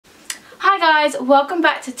guys, welcome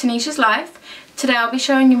back to Tanisha's Life. Today I'll be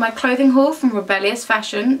showing you my clothing haul from Rebellious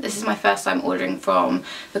Fashion. This is my first time ordering from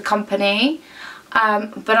the company,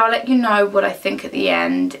 but I'll let you know what I think at the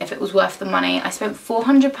end, if it was worth the money. I spent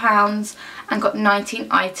 £400 and got 19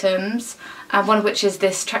 items, one of which is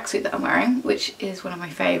this tracksuit that I'm wearing, which is one of my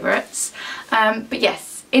favourites. But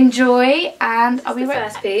yes, enjoy, and I'll be right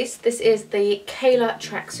back. First piece, this is the Cayla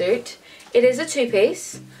tracksuit. It is a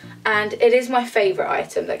two-piece, and it is my favourite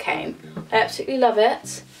item that came. I absolutely love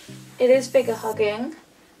it. It is figure hugging,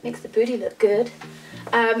 makes the booty look good.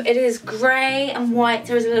 It is grey and white,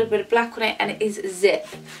 there is a little bit of black on it, and it is zip.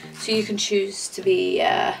 So you can choose to be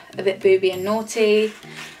a bit booby and naughty,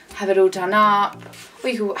 have it all done up, or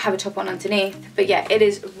you can have a top on underneath. But yeah, it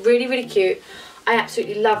is really, really cute. I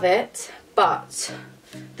absolutely love it, but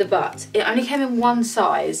it only came in one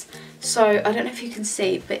size. So I don't know if you can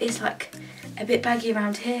see, but it's like a bit baggy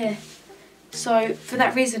around here. So for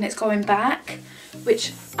that reason it's going back,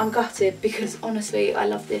 which I'm gutted because honestly I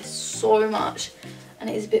love this so much, and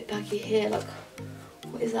it is a bit baggy here. Like,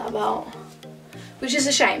 what is that about? Which is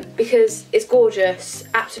a shame because it's gorgeous,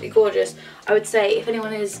 absolutely gorgeous. I would say if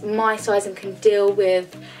anyone is my size and can deal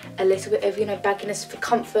with a little bit of, you know, bagginess for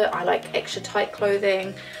comfort, I like extra tight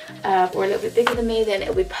clothing, or a little bit bigger than me, then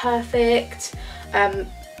it'll be perfect.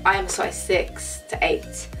 I am a size 6 to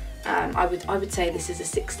 8. I would say this is a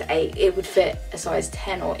 6 to 8. It would fit a size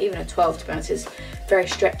 10 or even a 12, to be honest. It's very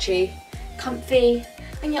stretchy, comfy,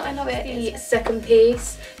 and yeah, I love it. The second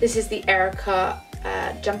piece, this is the Erica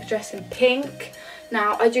jumper dress in pink.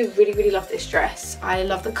 Now, I do really, really love this dress. I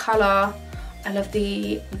love the colour. I love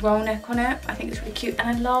the roll neck on it. I think it's really cute, and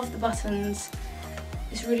I love the buttons.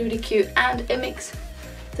 It's really, really cute, and it makes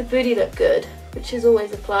the booty look good, which is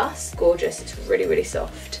always a plus. Gorgeous. It's really, really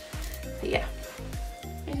soft. But yeah,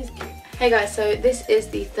 it is cute. Hey guys, so this is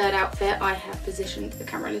the third outfit. I have positioned the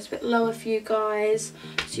camera a little bit lower for you guys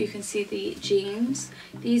so you can see the jeans.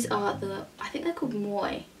 These are the, I think they're called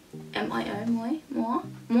Moi. M-I-O, Moi?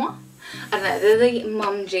 I don't know, they're the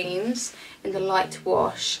mum jeans in the light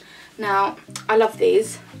wash. Now, I love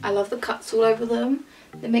these. I love the cuts all over them.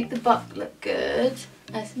 They make the butt look good,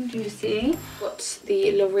 nice and juicy. Got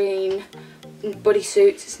the Lorraine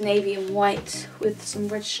bodysuit. It's navy and white with some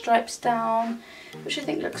red stripes down, which I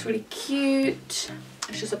think looks really cute.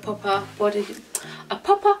 It's just a popper body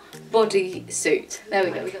suit. There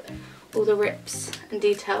we go. We got all the rips and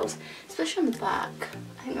details, especially on the back.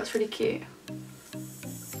 I think that's really cute.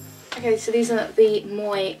 Okay, so these are the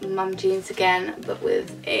Moi mum jeans again, but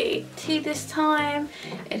with a T this time.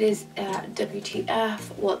 It is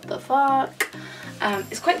WTF, what the fuck.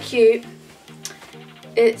 It's quite cute.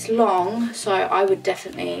 It's long, so I would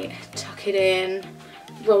definitely tuck it in,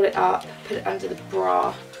 roll it up, put it under the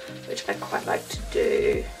bra, which I quite like to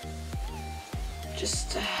do,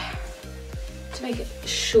 just to make it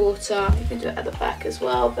shorter. You can do it at the back as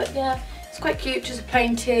well, but yeah, it's quite cute. Just a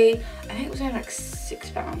plain tee. I think it was only like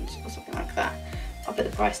 £6 or something like that. I'll put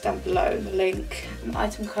the price down below, the link and the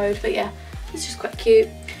item code, but yeah, it's just quite cute.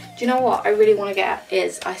 Do you know what I really want to get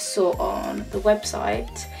is, I saw on the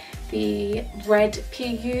website the red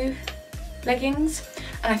PU leggings,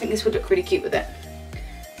 and I think this would look really cute with it.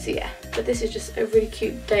 So yeah, but this is just a really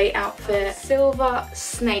cute day outfit. Silver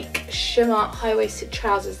snake shimmer high-waisted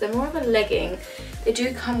trousers. They're more of a legging. They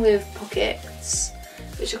do come with pockets,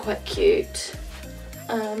 which are quite cute.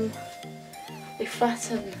 They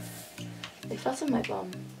flatten my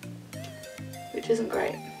bum, which isn't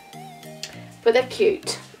great, but they're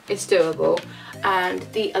cute. It's doable. And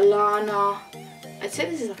the Alana, I'd say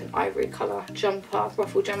this is like an ivory colour jumper,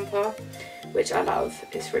 ruffle jumper, which I love.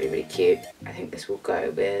 It's really, really cute. I think this will go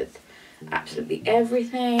with absolutely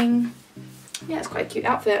everything. Yeah, it's quite a cute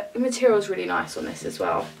outfit. The material is really nice on this as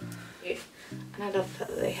well. And I love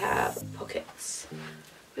that they have pockets,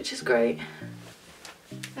 which is great.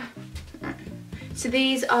 So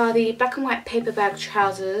these are the black and white paper bag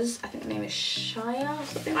trousers. I think the name is Shire or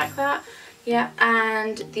something like that. Yeah,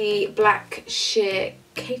 and the black sheer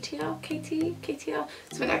KTR,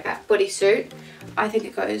 something like that, bodysuit. I think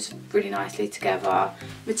it goes really nicely together.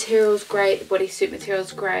 Material's great, the bodysuit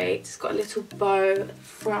material's great. It's got a little bow at the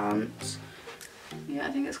front. Yeah,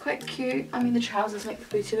 I think it's quite cute. I mean, the trousers make the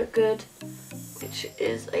booty look good, which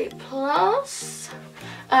is a plus.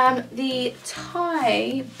 The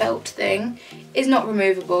tie belt thing is not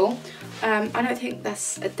removable. I don't think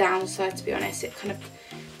that's a downside, to be honest. It kind of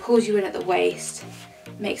pulls you in at the waist,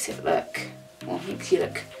 makes it look, well, makes you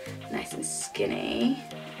look nice and skinny.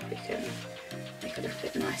 We can make it look a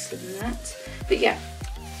bit nicer than that. But yeah,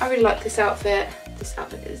 I really like this outfit. This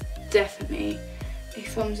outfit is definitely a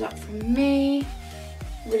thumbs up from me.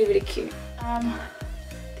 Really, really cute.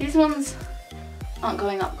 These ones aren't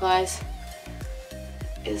going up, guys.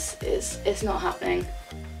 It's not happening.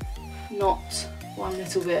 Not one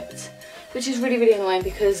little bit. Which is really, really annoying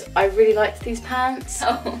because I really liked these pants.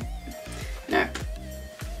 Oh, no.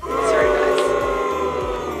 Sorry,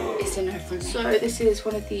 guys. It's a no from me. So this is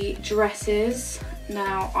one of the dresses.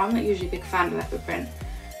 Now, I'm not usually a big fan of leopard print,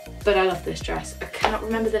 but I love this dress. I cannot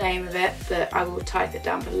remember the name of it, but I will type it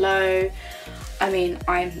down below. I mean,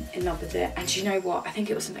 I'm in love with it. And do you know what? I think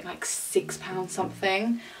it was something like £6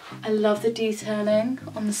 something. I love the detailing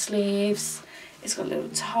on the sleeves. It's got a little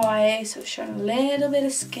tie, so it's showing a little bit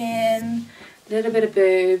of skin, a little bit of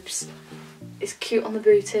boobs. It's cute on the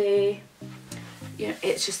booty. You know,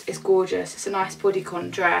 it's gorgeous. It's a nice bodycon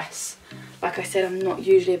dress. Like I said, I'm not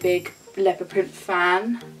usually a big leopard print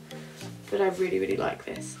fan, but I really, really like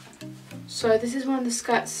this. So this is one of the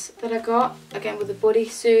skirts that I got, again with the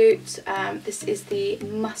bodysuit. This is the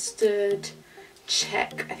mustard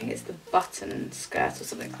check, I think it's the button skirt or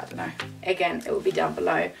something, I don't know. Again, it will be down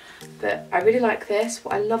below, but I really like this.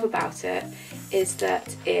 What I love about it is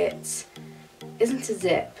that it isn't a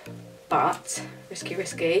zip, but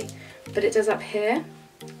risky, but it does up here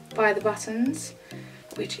by the buttons,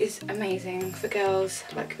 which is amazing for girls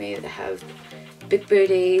like me that have big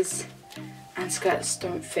booties and skirts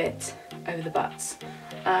don't fit over the butts.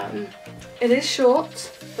 It is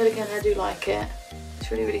short, but again, I do like it.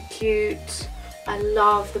 It's really, really cute. I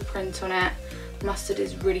love the print on it. Mustard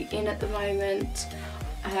is really in at the moment.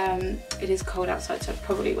 It is cold outside, so I'd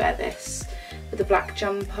probably wear this with a black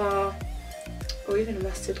jumper, or even a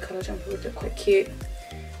mustard colour jumper would look quite cute.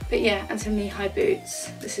 But yeah, and some knee-high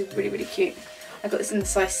boots. This is really, really cute. I got this in the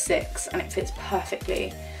size 6 and it fits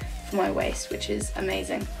perfectly for my waist, which is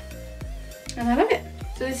amazing. And I love it.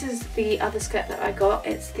 So this is the other skirt that I got.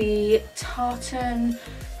 It's the tartan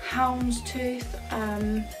houndstooth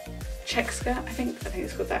check skirt. I think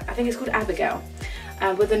it's called that. I think it's called Abigail,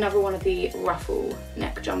 with another one of the ruffle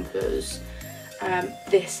neck jumpers.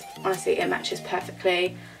 This, honestly, it matches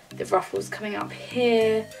perfectly. The ruffles coming up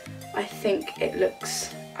here. I think it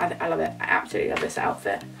looks, I love it. I absolutely love this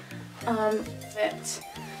outfit.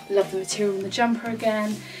 Love the material in the jumper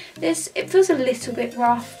again. It feels a little bit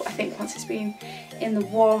rough, but I think once it's been in the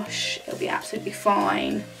wash, it'll be absolutely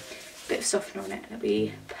fine. Bit of softener on it, it'll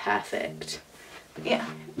be perfect. But yeah,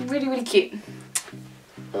 really, really cute.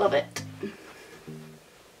 Love it.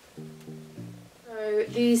 So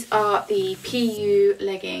these are the PU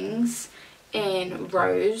leggings in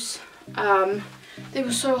rose. They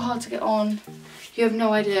were so hard to get on. You have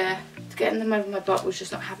no idea. Getting them over my butt was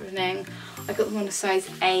just not happening. I got them on a size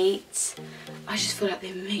 8. I just feel like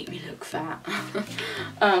they make me look fat.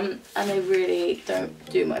 And they really don't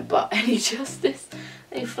do my butt any justice.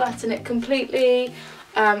 They flatten it completely.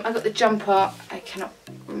 I got the jumper. I cannot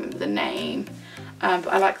remember the name, but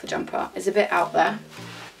I like the jumper. It's a bit out there.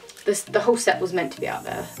 The whole set was meant to be out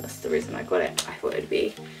there. That's the reason I got it. I thought it'd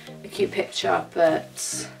be a cute picture,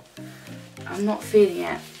 but I'm not feeling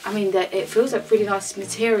it. I mean, it feels like really nice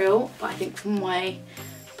material, but I think for my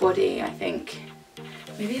body, I think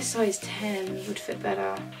maybe a size 10 would fit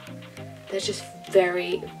better. They're just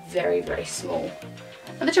very, very, very small.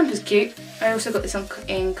 And the jumper's cute. I also got this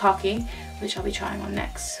in khaki, which I'll be trying on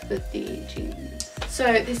next with the jeans.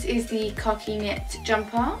 So this is the khaki knit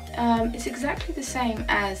jumper. It's exactly the same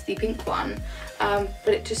as the pink one, but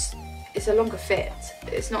it's a longer fit.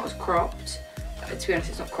 It's not as cropped. To be honest,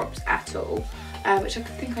 it's not cropped at all, which I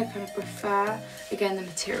think I kind of prefer. Again, the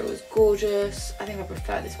material is gorgeous. I think I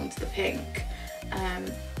prefer this one to the pink.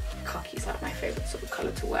 Khaki is like my favourite sort of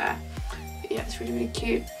colour to wear. But yeah, it's really, really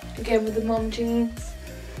cute. Again, with the mom jeans.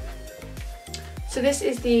 So this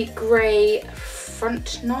is the grey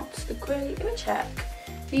front knot. Let me check.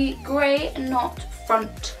 The grey knot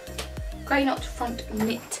front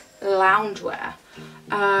knit loungewear.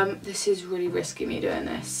 This is really risky, me doing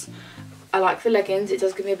this. I like the leggings. It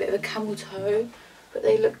does give me a bit of a camel toe, but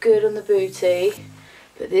they look good on the booty.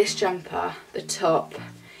 But this jumper, the top,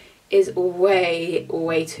 is way,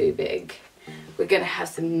 way too big. We're gonna have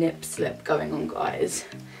some nip slip going on, guys.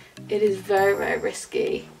 It is very, very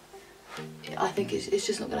risky. I think it's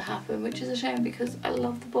just not gonna happen, which is a shame because I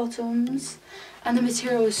love the bottoms. And the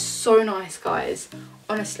material is so nice, guys.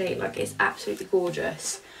 Honestly, like, it's absolutely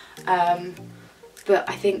gorgeous. But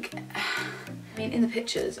I think, I mean, in the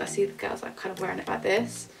pictures, I see the girls like kind of wearing it like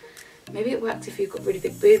this. Maybe it works if you've got really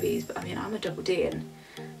big boobies, but I mean, I'm a double D/E,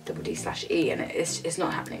 and it's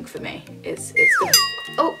not happening for me. It's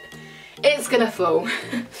gonna fall.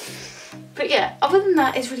 But yeah, other than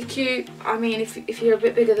that, it's really cute. I mean, if you're a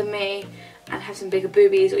bit bigger than me and have some bigger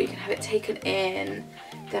boobies, or you can have it taken in,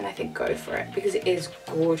 then I think go for it, because it is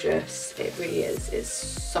gorgeous. It really is. It's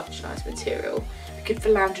such nice material. Good for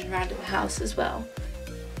lounging around in the house as well.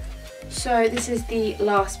 So this is the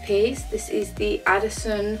last piece. This is the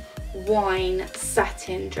Addison wine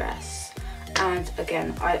satin dress, and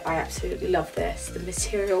again I absolutely love this. The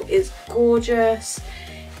material is gorgeous.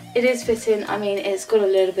 It is fitting. I mean, it's got a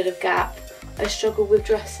little bit of gap. I struggle with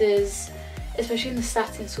dresses, especially in the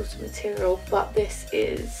satin sort of material, but this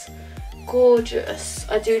is gorgeous.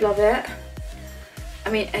 I do love it. I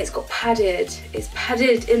mean, it's got padded. It's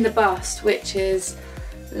padded in the bust, which is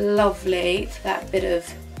lovely for that bit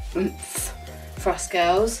of oomph for us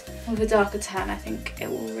girls. With a darker tan, I think it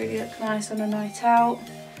will really look nice on a night out.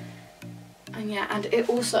 And yeah, and it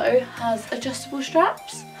also has adjustable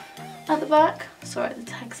straps at the back. Sorry, the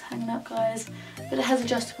tag's hanging up, guys. But it has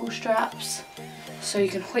adjustable straps, so you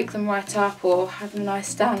can hoik them right up or have them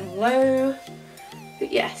nice down low.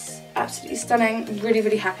 But yes, absolutely stunning. Really,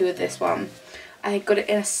 really happy with this one. I got it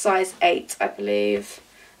in a size 8, I believe.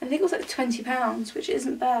 I think it was like £20, which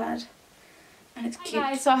isn't bad. And it's cute.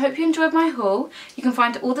 Hi guys, so I hope you enjoyed my haul. You can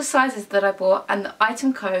find all the sizes that I bought and the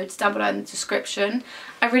item codes down below in the description.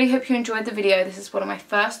 I really hope you enjoyed the video. This is one of my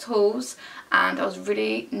first hauls and I was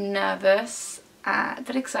really nervous,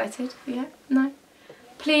 but excited. Yeah, no.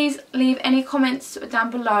 Please leave any comments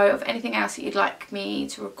down below of anything else that you'd like me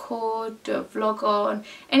to record, do a vlog on,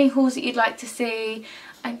 any hauls that you'd like to see.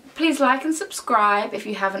 And please like and subscribe if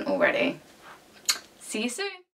you haven't already. See you soon.